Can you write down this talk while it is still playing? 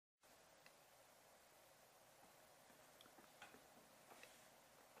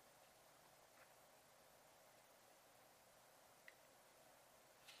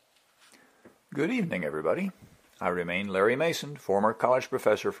Good evening, everybody. I remain Larry Mason, former college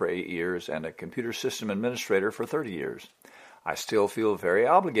professor for 8 years and a computer system administrator for 30 years. I still feel very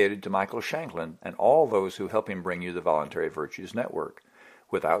obligated to Michael Shanklin and all those who help him bring you the Voluntary Virtues Network.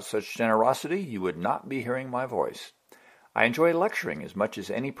 Without such generosity, you would not be hearing my voice. I enjoy lecturing as much as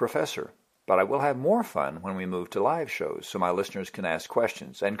any professor, but I will have more fun when we move to live shows so my listeners can ask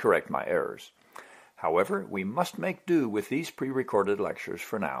questions and correct my errors. However, we must make do with these pre-recorded lectures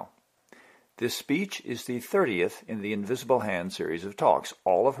for now. This speech is the 30th in the Invisible Hand series of talks,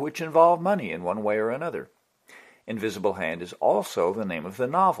 all of which involve money in one way or another. Invisible Hand is also the name of the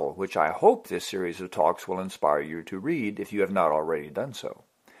novel, which I hope this series of talks will inspire you to read if you have not already done so.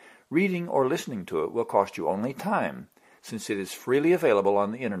 Reading or listening to it will cost you only time, since it is freely available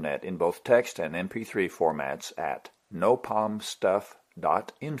on the internet in both text and MP3 formats at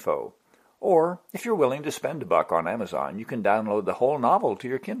nopomstuff.info. Or, if you're willing to spend $1 on Amazon, you can download the whole novel to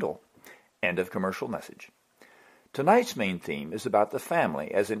your Kindle. End of commercial message. Tonight's main theme is about the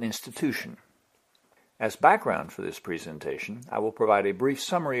family as an institution. As background for this presentation, I will provide a brief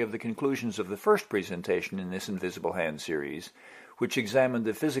summary of the conclusions of the first presentation in this Invisible Hand series, which examined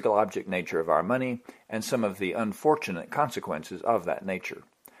the physical object nature of our money and some of the unfortunate consequences of that nature.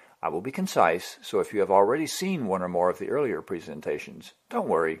 I will be concise, so if you have already seen one or more of the earlier presentations, don't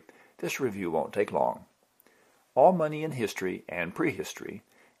worry, this review won't take long. All money in history and prehistory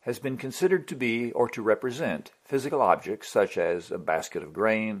has been considered to be or to represent physical objects such as a basket of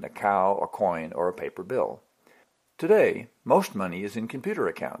grain, a cow, a coin, or a paper bill. Today, most money is in computer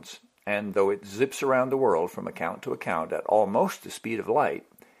accounts, and though it zips around the world from account to account at almost the speed of light,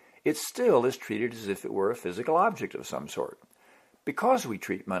 it still is treated as if it were a physical object of some sort. Because we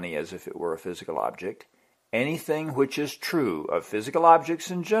treat money as if it were a physical object, anything which is true of physical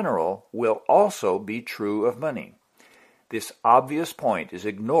objects in general will also be true of money. This obvious point is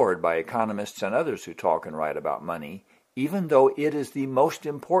ignored by economists and others who talk and write about money, even though it is the most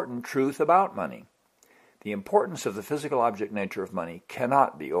important truth about money. The importance of the physical object nature of money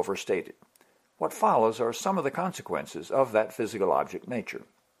cannot be overstated. What follows are some of the consequences of that physical object nature.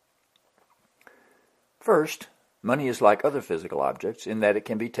 First, money is like other physical objects in that it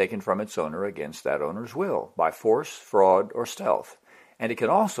can be taken from its owner against that owner's will, by force, fraud, or stealth, and it can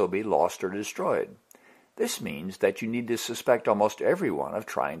also be lost or destroyed. This means that you need to suspect almost everyone of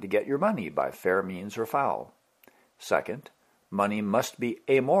trying to get your money by fair means or foul. Second, money must be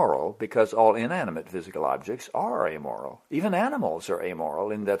amoral because all inanimate physical objects are amoral. Even animals are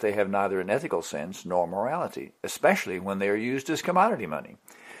amoral in that they have neither an ethical sense nor morality, especially when they are used as commodity money.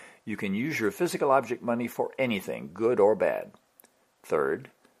 You can use your physical object money for anything, good or bad. Third,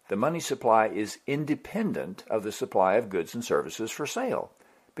 the money supply is independent of the supply of goods and services for sale,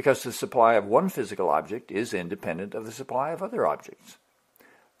 because the supply of one physical object is independent of the supply of other objects.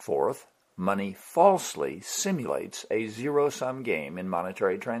 Fourth, money falsely simulates a zero-sum game in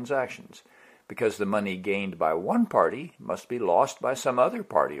monetary transactions, because the money gained by one party must be lost by some other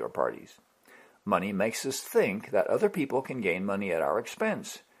party or parties. Money makes us think that other people can gain money at our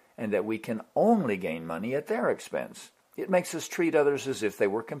expense, and that we can only gain money at their expense. It makes us treat others as if they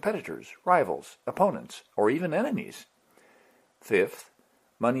were competitors, rivals, opponents, or even enemies. Fifth,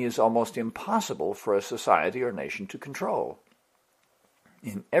 money is almost impossible for a society or nation to control.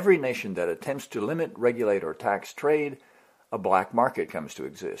 In every nation that attempts to limit, regulate, or tax trade, a black market comes to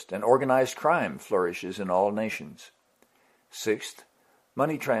exist, and organized crime flourishes in all nations. Sixth,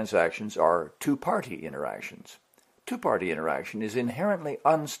 money transactions are two-party interactions. Two-party interaction is inherently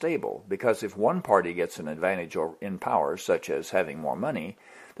unstable because if one party gets an advantage in power, such as having more money,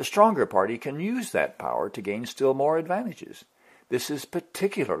 the stronger party can use that power to gain still more advantages. This is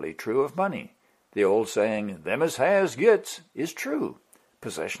particularly true of money. The old saying, "them as has gets," is true.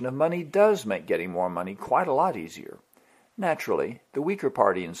 Possession of money does make getting more money quite a lot easier. Naturally, the weaker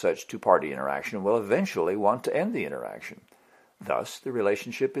party in such two-party interaction will eventually want to end the interaction. Thus, the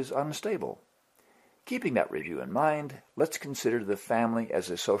relationship is unstable. Keeping that review in mind, let's consider the family as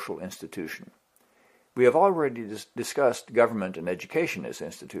a social institution. We have already discussed government and education as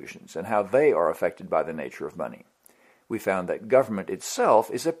institutions and how they are affected by the nature of money. We found that government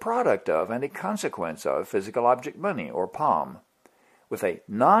itself is a product of and a consequence of physical object money, or POM. With a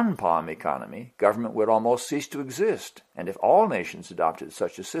non-POM economy, government would almost cease to exist, and if all nations adopted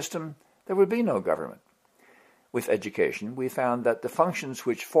such a system, there would be no government. With education, we found that the functions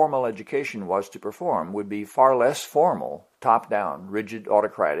which formal education was to perform would be far less formal, top-down, rigid,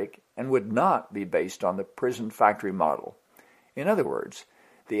 autocratic, and would not be based on the prison factory model. In other words,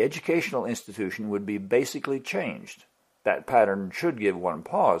 the educational institution would be basically changed. That pattern should give one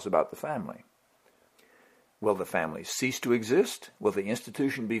pause about the family. Will the family cease to exist? Will the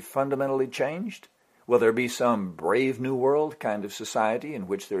institution be fundamentally changed? Will there be some brave new world kind of society in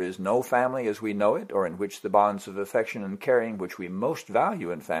which there is no family as we know it, or in which the bonds of affection and caring which we most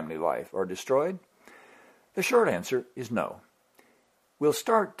value in family life are destroyed? The short answer is no. We'll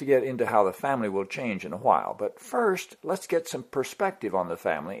start to get into how the family will change in a while, but first, let's get some perspective on the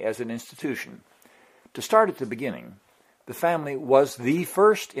family as an institution. To start at the beginning, the family was the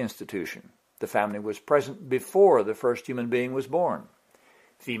first institution. The family was present before the first human being was born.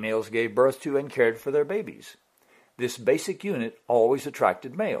 Females gave birth to and cared for their babies. This basic unit always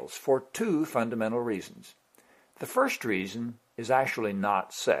attracted males for two fundamental reasons. The first reason is actually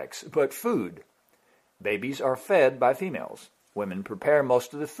not sex, but food. Babies are fed by females. Women prepare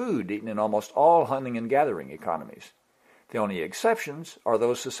most of the food eaten in almost all hunting and gathering economies. The only exceptions are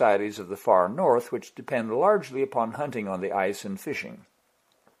those societies of the far north which depend largely upon hunting on the ice and fishing.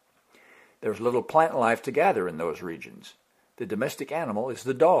 There's little plant life to gather in those regions. The domestic animal is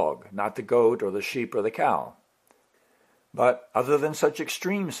the dog, not the goat or the sheep or the cow. But other than such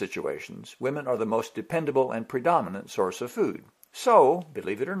extreme situations, women are the most dependable and predominant source of food. So,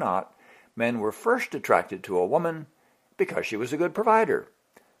 believe it or not, men were first attracted to a woman because she was a good provider.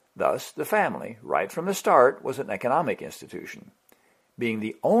 Thus, the family, right from the start, was an economic institution. Being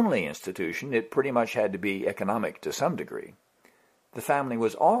the only institution, it pretty much had to be economic to some degree. The family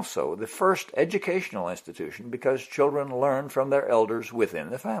was also the first educational institution because children learned from their elders within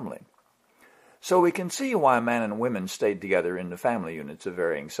the family. So we can see why men and women stayed together in the family units of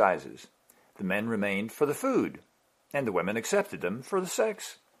varying sizes. The men remained for the food, and the women accepted them for the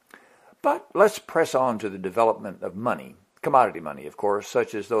sex. But let's press on to the development of money, commodity money, of course,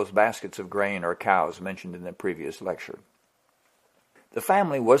 such as those baskets of grain or cows mentioned in the previous lecture. The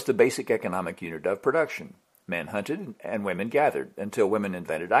family was the basic economic unit of production. Men hunted and women gathered, until women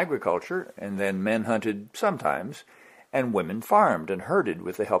invented agriculture, and then men hunted sometimes, and women farmed and herded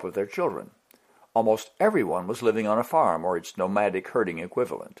with the help of their children. Almost everyone was living on a farm or its nomadic herding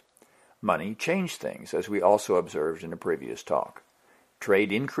equivalent. Money changed things, as we also observed in a previous talk.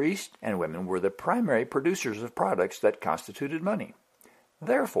 Trade increased, and women were the primary producers of products that constituted money.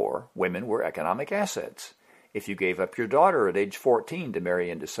 Therefore, women were economic assets. If you gave up your daughter at age 14 to marry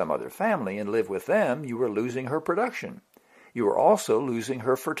into some other family and live with them, you were losing her production. You were also losing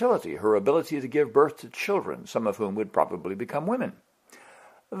her fertility, her ability to give birth to children, some of whom would probably become women.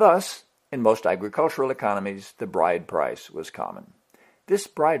 Thus, in most agricultural economies, the bride price was common. This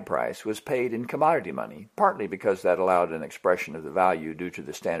bride price was paid in commodity money, partly because that allowed an expression of the value due to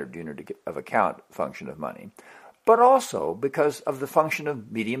the standard unit of account function of money, but also because of the function of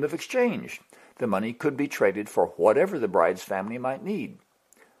medium of exchange. The money could be traded for whatever the bride's family might need.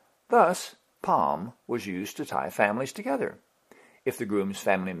 Thus, POM was used to tie families together. If the groom's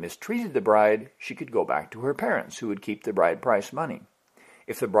family mistreated the bride, she could go back to her parents, who would keep the bride price money.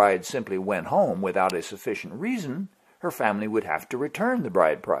 If the bride simply went home without a sufficient reason, her family would have to return the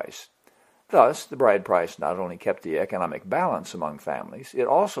bride price. Thus, the bride price not only kept the economic balance among families, it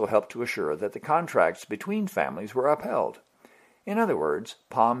also helped to assure that the contracts between families were upheld. In other words,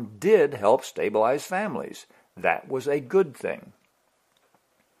 POM did help stabilize families. That was a good thing.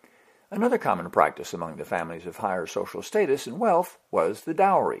 Another common practice among the families of higher social status and wealth was the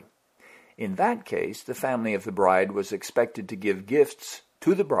dowry. In that case, the family of the bride was expected to give gifts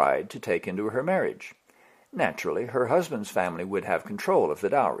to the bride to take into her marriage. Naturally, her husband's family would have control of the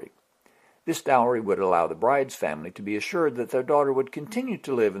dowry. This dowry would allow the bride's family to be assured that their daughter would continue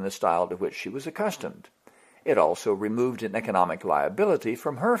to live in the style to which she was accustomed. It also removed an economic liability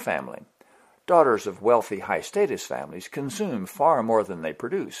from her family. Daughters of wealthy, high-status families consume far more than they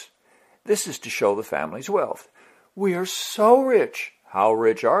produce. This is to show the family's wealth. "We are so rich." "How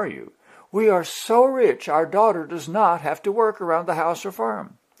rich are you?" "We are so rich, our daughter does not have to work around the house or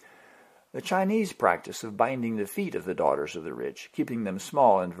farm." The Chinese practice of binding the feet of the daughters of the rich, keeping them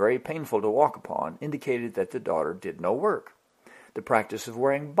small and very painful to walk upon, indicated that the daughter did no work. The practice of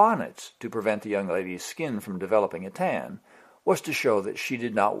wearing bonnets to prevent the young lady's skin from developing a tan was to show that she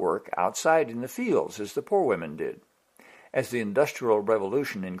did not work outside in the fields as the poor women did. As the Industrial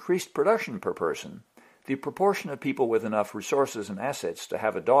Revolution increased production per person, the proportion of people with enough resources and assets to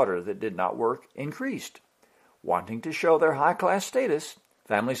have a daughter that did not work increased. Wanting to show their high-class status,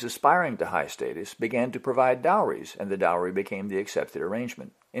 families aspiring to high status began to provide dowries, and the dowry became the accepted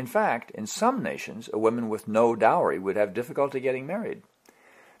arrangement. In fact, in some nations, a woman with no dowry would have difficulty getting married.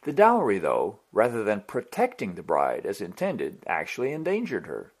 The dowry, though, rather than protecting the bride as intended, actually endangered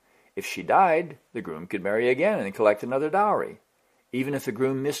her. If she died, the groom could marry again and collect another dowry. Even if the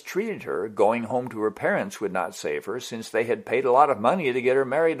groom mistreated her, going home to her parents would not save her, since they had paid a lot of money to get her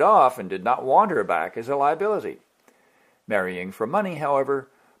married off and did not want her back as a liability. Marrying for money, however,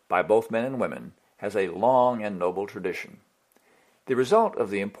 by both men and women, has a long and noble tradition. The result of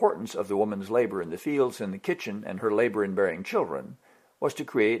the importance of the woman's labor in the fields and the kitchen and her labor in bearing children was to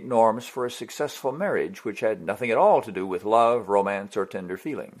create norms for a successful marriage which had nothing at all to do with love, romance, or tender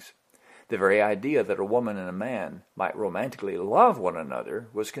feelings. The very idea that a woman and a man might romantically love one another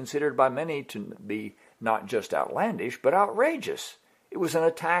was considered by many to be not just outlandish, but outrageous. It was an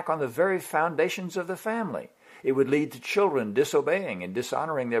attack on the very foundations of the family. It would lead to children disobeying and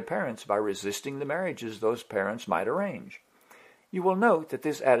dishonoring their parents by resisting the marriages those parents might arrange. You will note that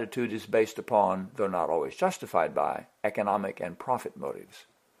this attitude is based upon, though not always justified by, economic and profit motives.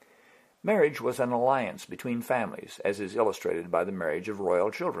 Marriage was an alliance between families, as is illustrated by the marriage of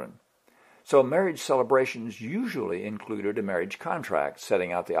royal children. So marriage celebrations usually included a marriage contract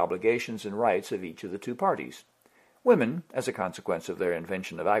setting out the obligations and rights of each of the two parties. Women, as a consequence of their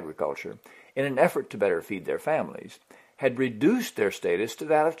invention of agriculture, in an effort to better feed their families, had reduced their status to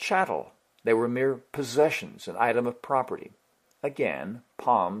that of chattel. They were mere possessions, an item of property. Again,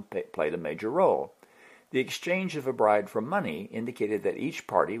 POM played a major role. The exchange of a bride for money indicated that each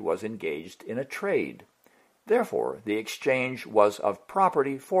party was engaged in a trade. Therefore, the exchange was of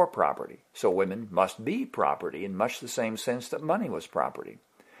property for property, so women must be property in much the same sense that money was property.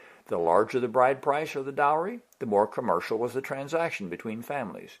 The larger the bride price or the dowry, the more commercial was the transaction between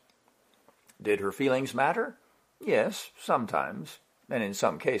families. Did her feelings matter? Yes, sometimes, and in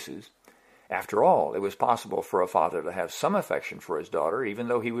some cases. After all, it was possible for a father to have some affection for his daughter, even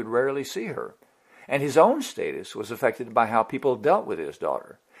though he would rarely see her. And his own status was affected by how people dealt with his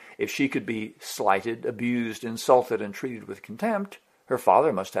daughter. If she could be slighted, abused, insulted, and treated with contempt, her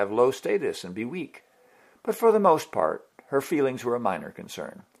father must have low status and be weak. But for the most part, her feelings were a minor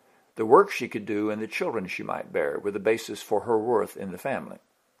concern. The work she could do and the children she might bear were the basis for her worth in the family.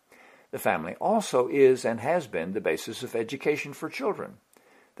 The family also is and has been the basis of education for children.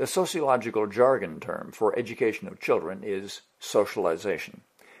 The sociological jargon term for education of children is socialization.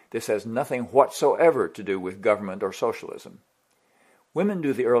 This has nothing whatsoever to do with government or socialism. Women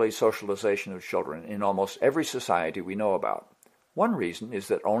do the early socialization of children in almost every society we know about. One reason is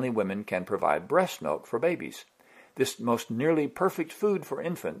that only women can provide breast milk for babies. This most nearly perfect food for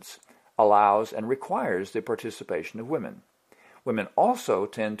infants allows and requires the participation of women. Women also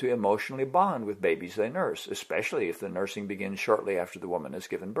tend to emotionally bond with babies they nurse, especially if the nursing begins shortly after the woman has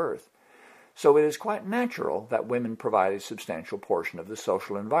given birth. So it is quite natural that women provide a substantial portion of the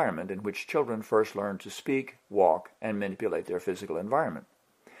social environment in which children first learn to speak, walk, and manipulate their physical environment.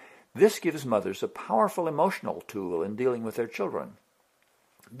 This gives mothers a powerful emotional tool in dealing with their children.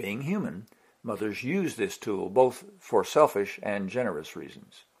 Being human, mothers use this tool both for selfish and generous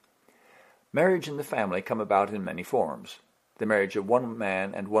reasons. Marriage and the family come about in many forms. The marriage of one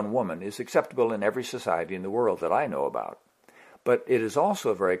man and one woman is acceptable in every society in the world that I know about. But it is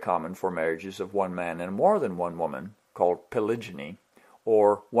also very common for marriages of one man and more than one woman, called polygyny,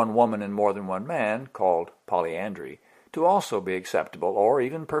 or one woman and more than one man, called polyandry, to also be acceptable or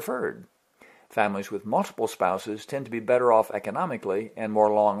even preferred. Families with multiple spouses tend to be better off economically and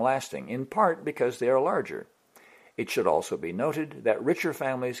more long-lasting, in part because they are larger. It should also be noted that richer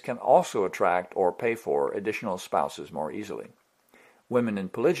families can also attract or pay for additional spouses more easily. Women in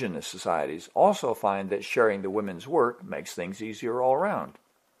polygynous societies also find that sharing the women's work makes things easier all around.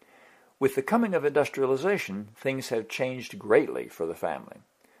 With the coming of industrialization, things have changed greatly for the family.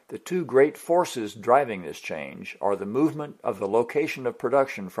 The two great forces driving this change are the movement of the location of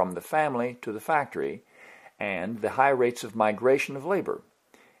production from the family to the factory and the high rates of migration of labor.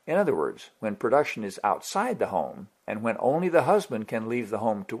 In other words, when production is outside the home and when only the husband can leave the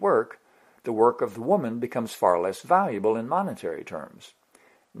home to work, the work of the woman becomes far less valuable in monetary terms.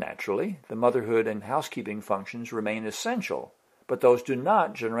 Naturally, the motherhood and housekeeping functions remain essential, but those do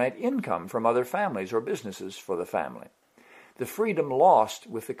not generate income from other families or businesses for the family. The freedom lost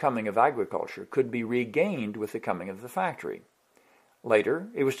with the coming of agriculture could be regained with the coming of the factory. Later,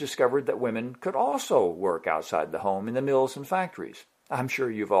 it was discovered that women could also work outside the home in the mills and factories. I'm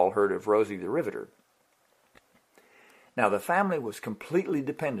sure you've all heard of Rosie the Riveter. Now, the family was completely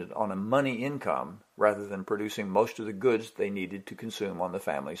dependent on a money income rather than producing most of the goods they needed to consume on the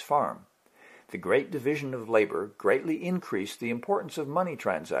family's farm. The great division of labor greatly increased the importance of money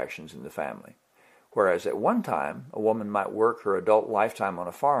transactions in the family. Whereas at one time, a woman might work her adult lifetime on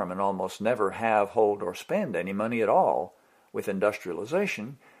a farm and almost never have, hold, or spend any money at all, with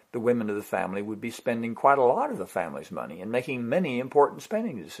industrialization, the women of the family would be spending quite a lot of the family's money and making many important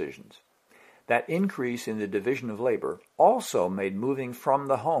spending decisions. That increase in the division of labor also made moving from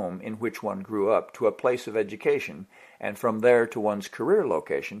the home in which one grew up to a place of education and from there to one's career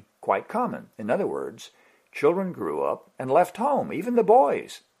location quite common. In other words, children grew up and left home, even the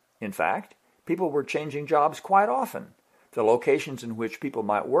boys. In fact, people were changing jobs quite often. The locations in which people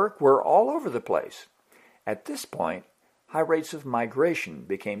might work were all over the place. At this point, high rates of migration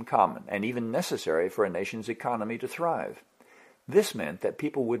became common and even necessary for a nation's economy to thrive. This meant that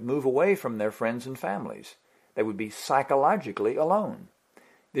people would move away from their friends and families. They would be psychologically alone.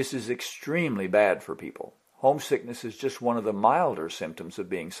 This is extremely bad for people. Homesickness is just one of the milder symptoms of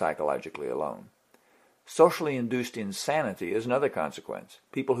being psychologically alone. Socially induced insanity is another consequence.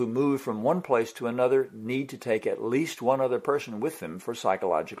 People who move from one place to another need to take at least one other person with them for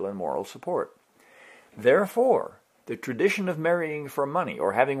psychological and moral support. Therefore, the tradition of marrying for money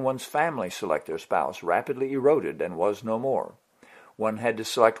or having one's family select their spouse rapidly eroded and was no more. One had to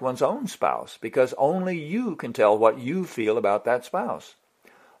select one's own spouse because only you can tell what you feel about that spouse.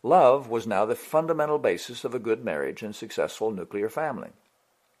 Love was now the fundamental basis of a good marriage and successful nuclear family.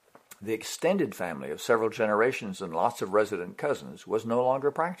 The extended family of several generations and lots of resident cousins was no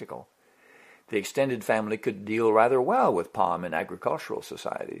longer practical. The extended family could deal rather well with POM in agricultural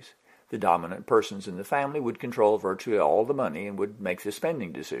societies. The dominant persons in the family would control virtually all the money and would make the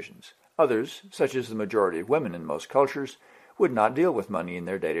spending decisions. Others, such as the majority of women in most cultures, would not deal with money in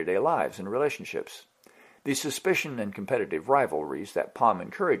their day-to-day lives and relationships. The suspicion and competitive rivalries that POM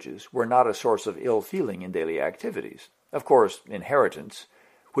encourages were not a source of ill feeling in daily activities. Of course, inheritance,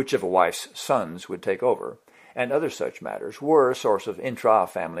 which of a wife's sons would take over, and other such matters were a source of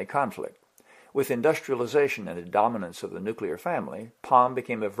intra-family conflict. With industrialization and the dominance of the nuclear family, POM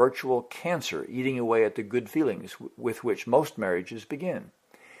became a virtual cancer eating away at the good feelings with which most marriages begin.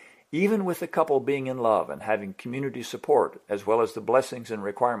 Even with the couple being in love and having community support as well as the blessings and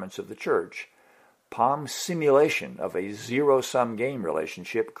requirements of the church, POM's simulation of a zero-sum game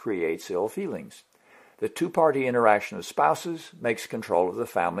relationship creates ill feelings. The two-party interaction of spouses makes control of the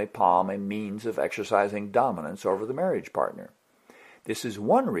family POM a means of exercising dominance over the marriage partner. This is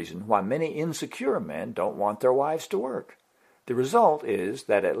one reason why many insecure men don't want their wives to work. The result is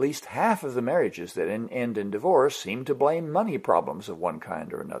that at least half of the marriages that end in divorce seem to blame money problems of one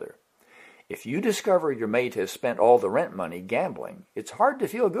kind or another. If you discover your mate has spent all the rent money gambling, it's hard to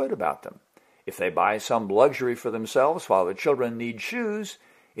feel good about them. If they buy some luxury for themselves while the children need shoes,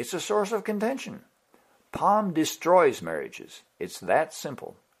 it's a source of contention. POM destroys marriages. It's that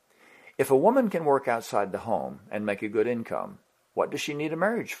simple. If a woman can work outside the home and make a good income, what does she need a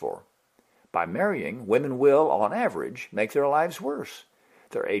marriage for? By marrying, women will, on average, make their lives worse.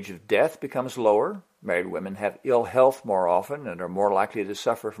 Their age of death becomes lower. Married women have ill health more often and are more likely to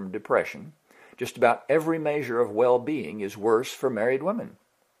suffer from depression. Just about every measure of well-being is worse for married women.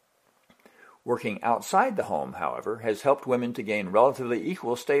 Working outside the home, however, has helped women to gain relatively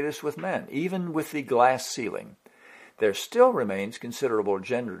equal status with men, even with the glass ceiling. There still remains considerable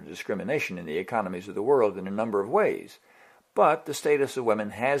gender discrimination in the economies of the world in a number of ways, but the status of women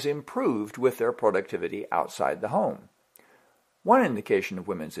has improved with their productivity outside the home. One indication of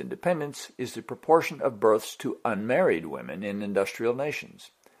women's independence is the proportion of births to unmarried women in industrial nations.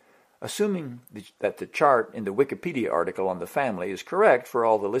 Assuming that the chart in the Wikipedia article on the family is correct for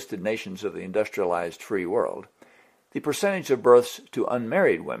all the listed nations of the industrialized free world, the percentage of births to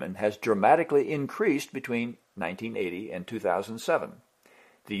unmarried women has dramatically increased between 1980 and 2007.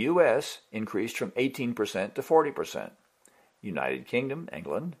 The U.S. increased from 18% to 40%. United Kingdom,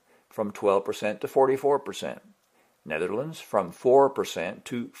 England, from 12% to 44%. Netherlands, from 4%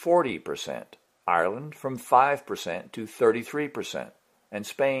 to 40%. Ireland, from 5% to 33%. And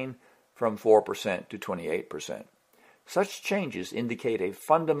Spain, from 4% to 28%. Such changes indicate a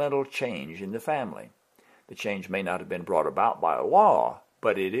fundamental change in the family. The change may not have been brought about by law,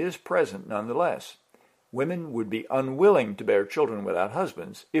 but it is present nonetheless. Women would be unwilling to bear children without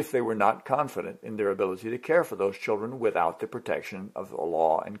husbands if they were not confident in their ability to care for those children without the protection of the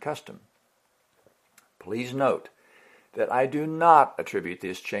law and custom. Please note that I do not attribute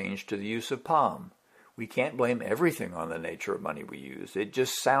this change to the use of POM. We can't blame everything on the nature of money we use. It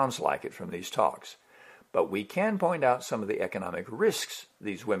just sounds like it from these talks. But we can point out some of the economic risks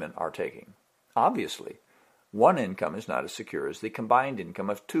these women are taking. Obviously, one income is not as secure as the combined income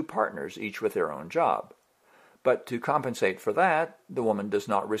of two partners, each with their own job. But to compensate for that, the woman does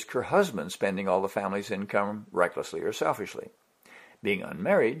not risk her husband spending all the family's income recklessly or selfishly. Being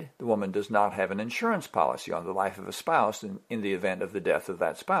unmarried, the woman does not have an insurance policy on the life of a spouse in the event of the death of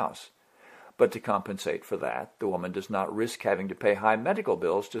that spouse. But to compensate for that, the woman does not risk having to pay high medical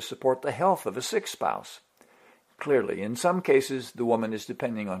bills to support the health of a sick spouse. Clearly, in some cases, the woman is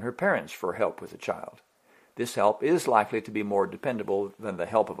depending on her parents for help with the child. This help is likely to be more dependable than the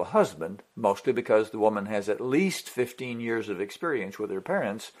help of a husband, mostly because the woman has at least 15 years of experience with her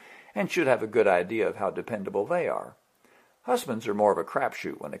parents and should have a good idea of how dependable they are. Husbands are more of a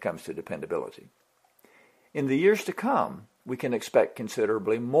crapshoot when it comes to dependability. In the years to come, we can expect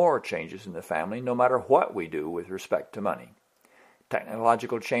considerably more changes in the family no matter what we do with respect to money.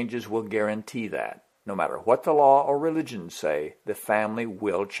 Technological changes will guarantee that. No matter what the law or religion say, the family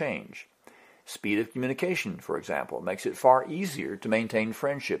will change. Speed of communication, for example, makes it far easier to maintain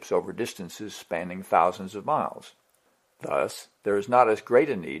friendships over distances spanning thousands of miles. Thus, there is not as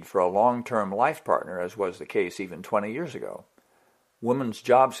great a need for a long-term life partner as was the case even 20 years ago. Women's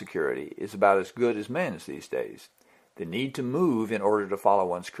job security is about as good as men's these days. The need to move in order to follow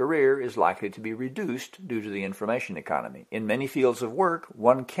one's career is likely to be reduced due to the information economy. In many fields of work,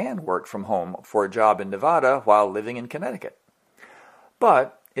 one can work from home for a job in Nevada while living in Connecticut.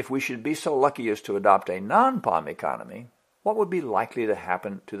 But if we should be so lucky as to adopt a non-POM economy, what would be likely to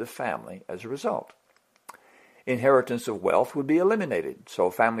happen to the family as a result? Inheritance of wealth would be eliminated, so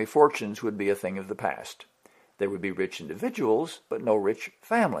family fortunes would be a thing of the past. There would be rich individuals, but no rich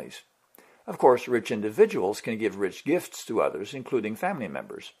families. Of course, rich individuals can give rich gifts to others, including family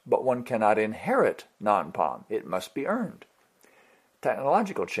members, but one cannot inherit non-POM. It must be earned.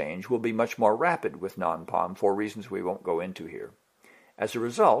 Technological change will be much more rapid with non-POM for reasons we won't go into here. As a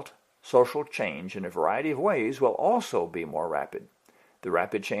result, social change in a variety of ways will also be more rapid. The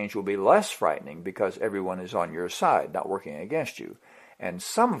rapid change will be less frightening because everyone is on your side, not working against you, and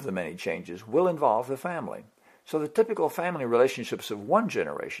some of the many changes will involve the family. So the typical family relationships of one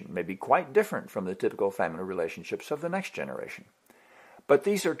generation may be quite different from the typical family relationships of the next generation. But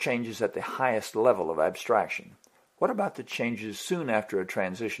these are changes at the highest level of abstraction. What about the changes soon after a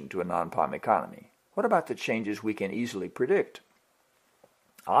transition to a non-POM economy? What about the changes we can easily predict?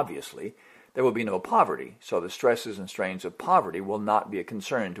 Obviously, there will be no poverty, so the stresses and strains of poverty will not be a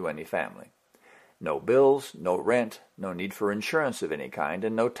concern to any family. No bills, no rent, no need for insurance of any kind,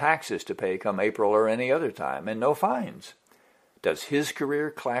 and no taxes to pay come April or any other time, and no fines. Does his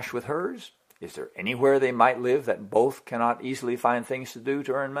career clash with hers? Is there anywhere they might live that both cannot easily find things to do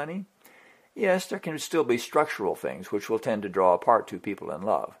to earn money? Yes, there can still be structural things which will tend to draw apart two people in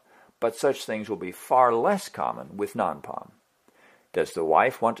love, but such things will be far less common with non-POM. Does the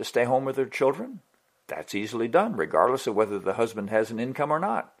wife want to stay home with her children? That's easily done, regardless of whether the husband has an income or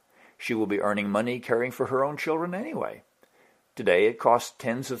not. She will be earning money caring for her own children anyway. Today, it costs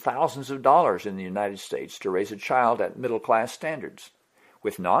tens of thousands of dollars in the United States to raise a child at middle-class standards.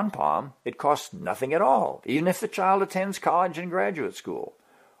 With non-POM, it costs nothing at all, even if the child attends college and graduate school.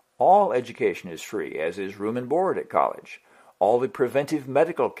 All education is free, as is room and board at college. All the preventive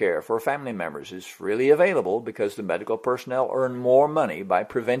medical care for family members is freely available because the medical personnel earn more money by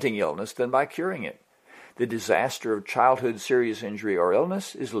preventing illness than by curing it. The disaster of childhood serious injury or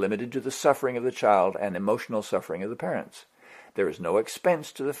illness is limited to the suffering of the child and emotional suffering of the parents. There is no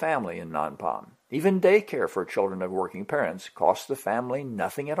expense to the family in non-POM. Even daycare for children of working parents costs the family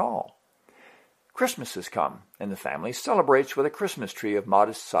nothing at all. Christmas has come, and the family celebrates with a Christmas tree of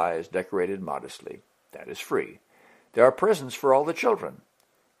modest size decorated modestly. That is free. There are presents for all the children.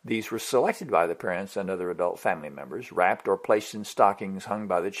 These were selected by the parents and other adult family members, wrapped or placed in stockings hung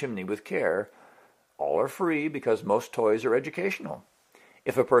by the chimney with care. All are free because most toys are educational.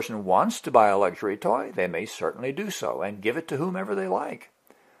 If a person wants to buy a luxury toy, they may certainly do so and give it to whomever they like.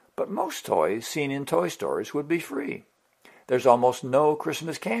 But most toys seen in toy stores would be free. There's almost no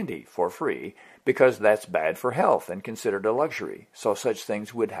Christmas candy for free because that's bad for health and considered a luxury, so such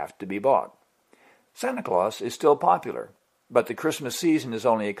things would have to be bought. Santa Claus is still popular, but the Christmas season is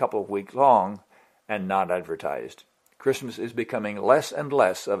only a couple of weeks long and not advertised. Christmas is becoming less and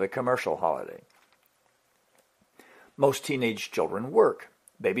less of a commercial holiday. Most teenage children work.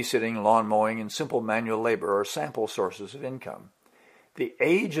 Babysitting, lawn mowing, and simple manual labor are sample sources of income. The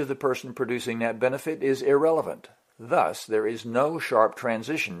age of the person producing that benefit is irrelevant. Thus, there is no sharp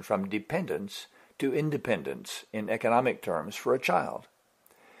transition from dependence to independence in economic terms for a child.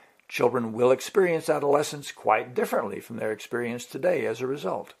 Children will experience adolescence quite differently from their experience today as a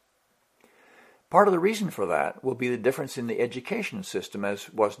result. Part of the reason for that will be the difference in the education system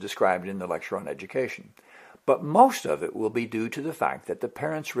as was described in the lecture on education. But most of it will be due to the fact that the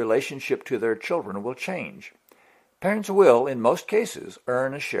parents' relationship to their children will change. Parents will, in most cases,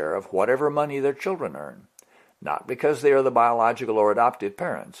 earn a share of whatever money their children earn, not because they are the biological or adoptive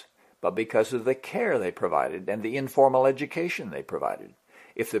parents, but because of the care they provided and the informal education they provided.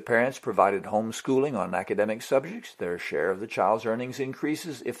 If the parents provided homeschooling on academic subjects, their share of the child's earnings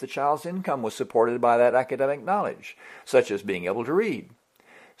increases if the child's income was supported by that academic knowledge, such as being able to read.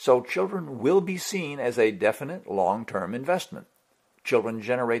 So children will be seen as a definite long-term investment. Children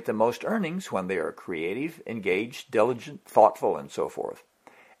generate the most earnings when they are creative, engaged, diligent, thoughtful, and so forth.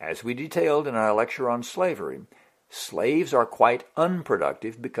 As we detailed in our lecture on slavery, slaves are quite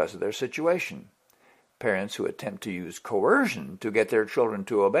unproductive because of their situation. Parents who attempt to use coercion to get their children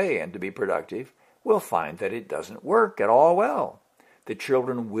to obey and to be productive will find that it doesn't work at all well. The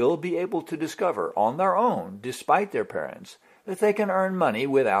children will be able to discover on their own, despite their parents, that they can earn money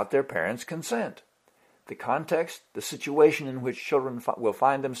without their parents' consent. The context, the situation in which children will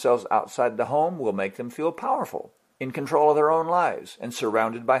find themselves outside the home will make them feel powerful, in control of their own lives, and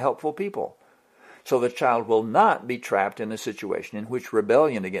surrounded by helpful people. So the child will not be trapped in a situation in which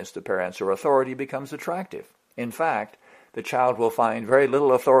rebellion against the parents or authority becomes attractive. In fact, the child will find very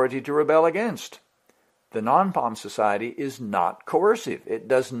little authority to rebel against. The non-POM society is not coercive. It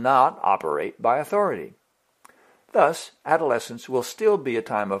does not operate by authority. Thus, adolescence will still be a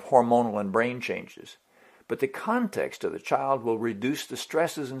time of hormonal and brain changes, but the context of the child will reduce the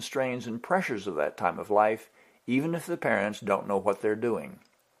stresses and strains and pressures of that time of life, even if the parents don't know what they're doing.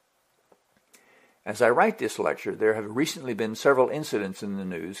 As I write this lecture, there have recently been several incidents in the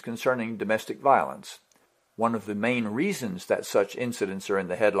news concerning domestic violence. One of the main reasons that such incidents are in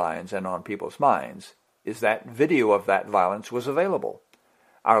the headlines and on people's minds is that video of that violence was available.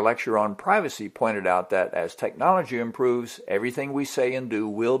 Our lecture on privacy pointed out that as technology improves, everything we say and do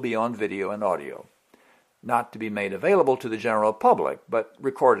will be on video and audio, not to be made available to the general public, but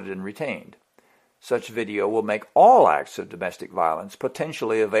recorded and retained. Such video will make all acts of domestic violence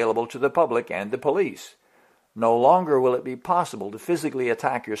potentially available to the public and the police. No longer will it be possible to physically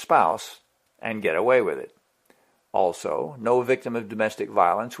attack your spouse and get away with it. Also, no victim of domestic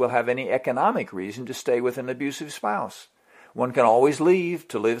violence will have any economic reason to stay with an abusive spouse. One can always leave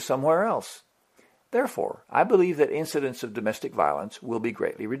to live somewhere else. Therefore, I believe that incidents of domestic violence will be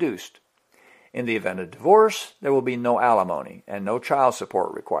greatly reduced. In the event of divorce, there will be no alimony and no child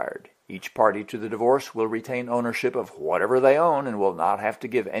support required. Each party to the divorce will retain ownership of whatever they own and will not have to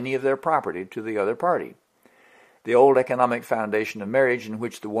give any of their property to the other party. The old economic foundation of marriage in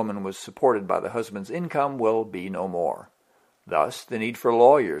which the woman was supported by the husband's income will be no more. Thus, the need for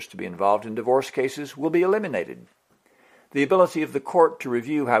lawyers to be involved in divorce cases will be eliminated. The ability of the court to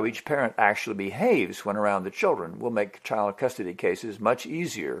review how each parent actually behaves when around the children will make child custody cases much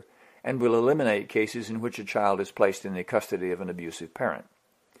easier and will eliminate cases in which a child is placed in the custody of an abusive parent.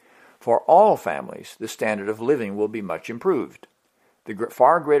 For all families, the standard of living will be much improved. The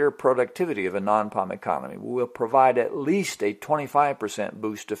far greater productivity of a non-POM economy will provide at least a 25%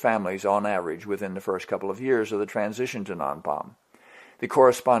 boost to families on average within the first couple of years of the transition to non-POM. The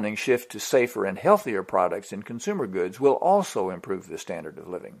corresponding shift to safer and healthier products in consumer goods will also improve the standard of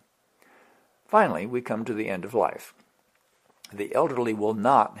living. Finally, we come to the end of life. The elderly will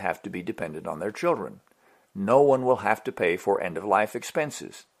not have to be dependent on their children. No one will have to pay for end-of-life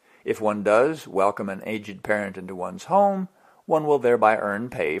expenses. If one does welcome an aged parent into one's home, one will thereby earn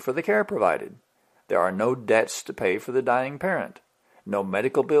pay for the care provided. There are no debts to pay for the dying parent, no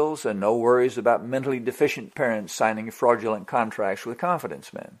medical bills, and no worries about mentally deficient parents signing fraudulent contracts with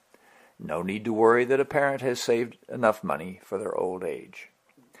confidence men. No need to worry that a parent has saved enough money for their old age.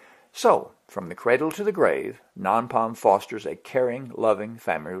 So, from the cradle to the grave, non-POM fosters a caring, loving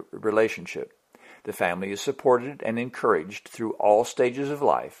family relationship. The family is supported and encouraged through all stages of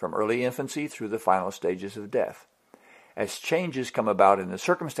life, from early infancy through the final stages of death. As changes come about in the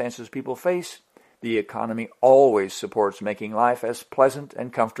circumstances people face, the economy always supports making life as pleasant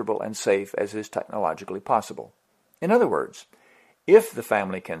and comfortable and safe as is technologically possible. In other words, if the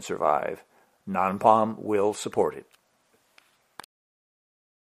family can survive, non-POM will support it.